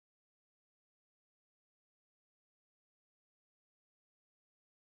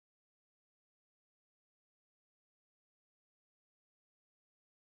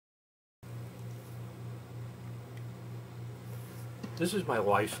This is my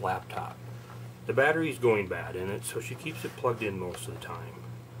wife's laptop. The battery's going bad in it, so she keeps it plugged in most of the time.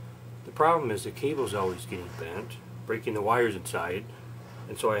 The problem is the cable's always getting bent, breaking the wires inside,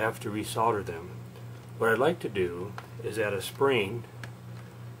 and so I have to resolder them. What I'd like to do is add a spring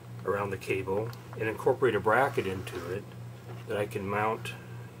around the cable and incorporate a bracket into it that I can mount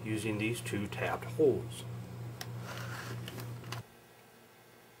using these two tapped holes.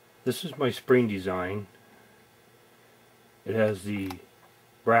 This is my spring design. It has the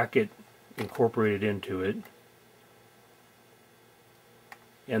bracket incorporated into it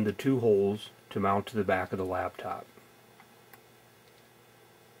and the two holes to mount to the back of the laptop.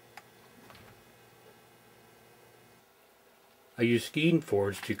 I use scheme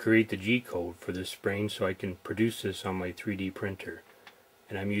forge to create the G-code for this spring so I can produce this on my 3D printer,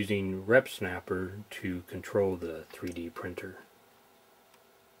 and I'm using RepSnapper to control the 3D printer.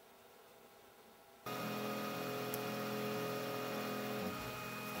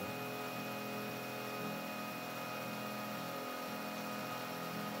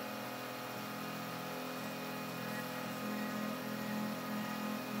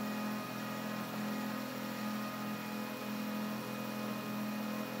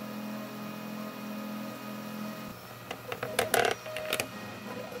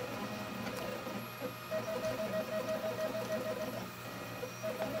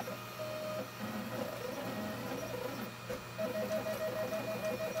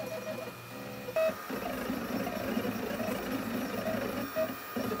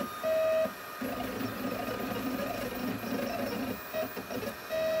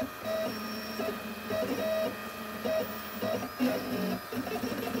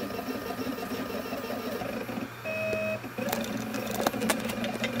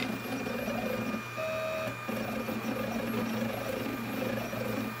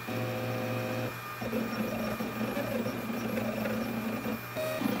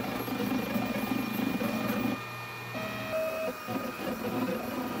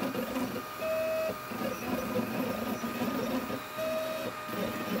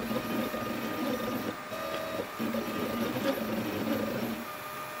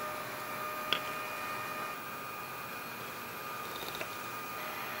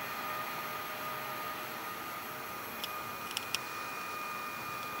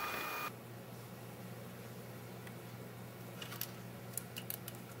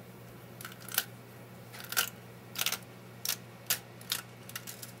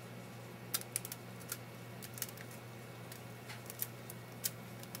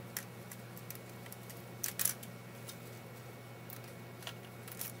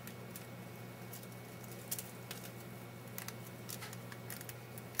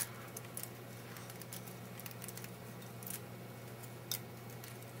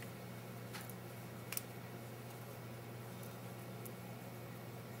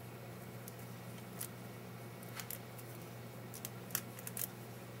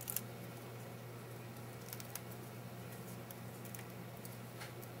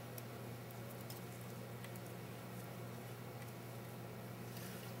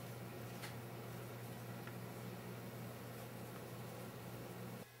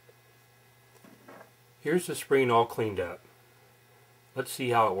 Here's the spring all cleaned up. Let's see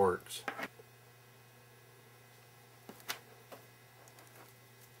how it works.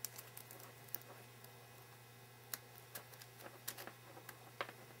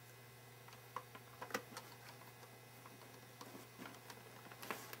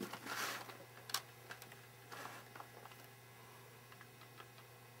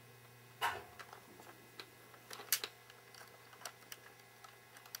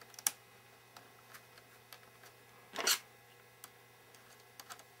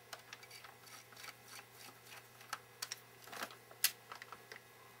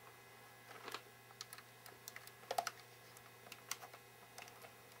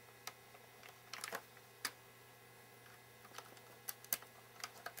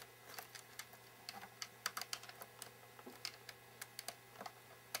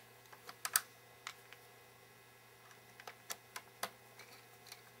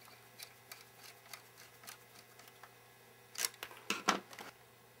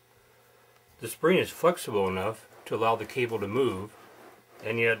 The spring is flexible enough to allow the cable to move,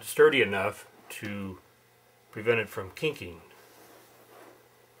 and yet sturdy enough to prevent it from kinking.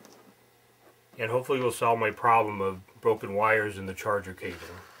 And hopefully will solve my problem of broken wires in the charger cable.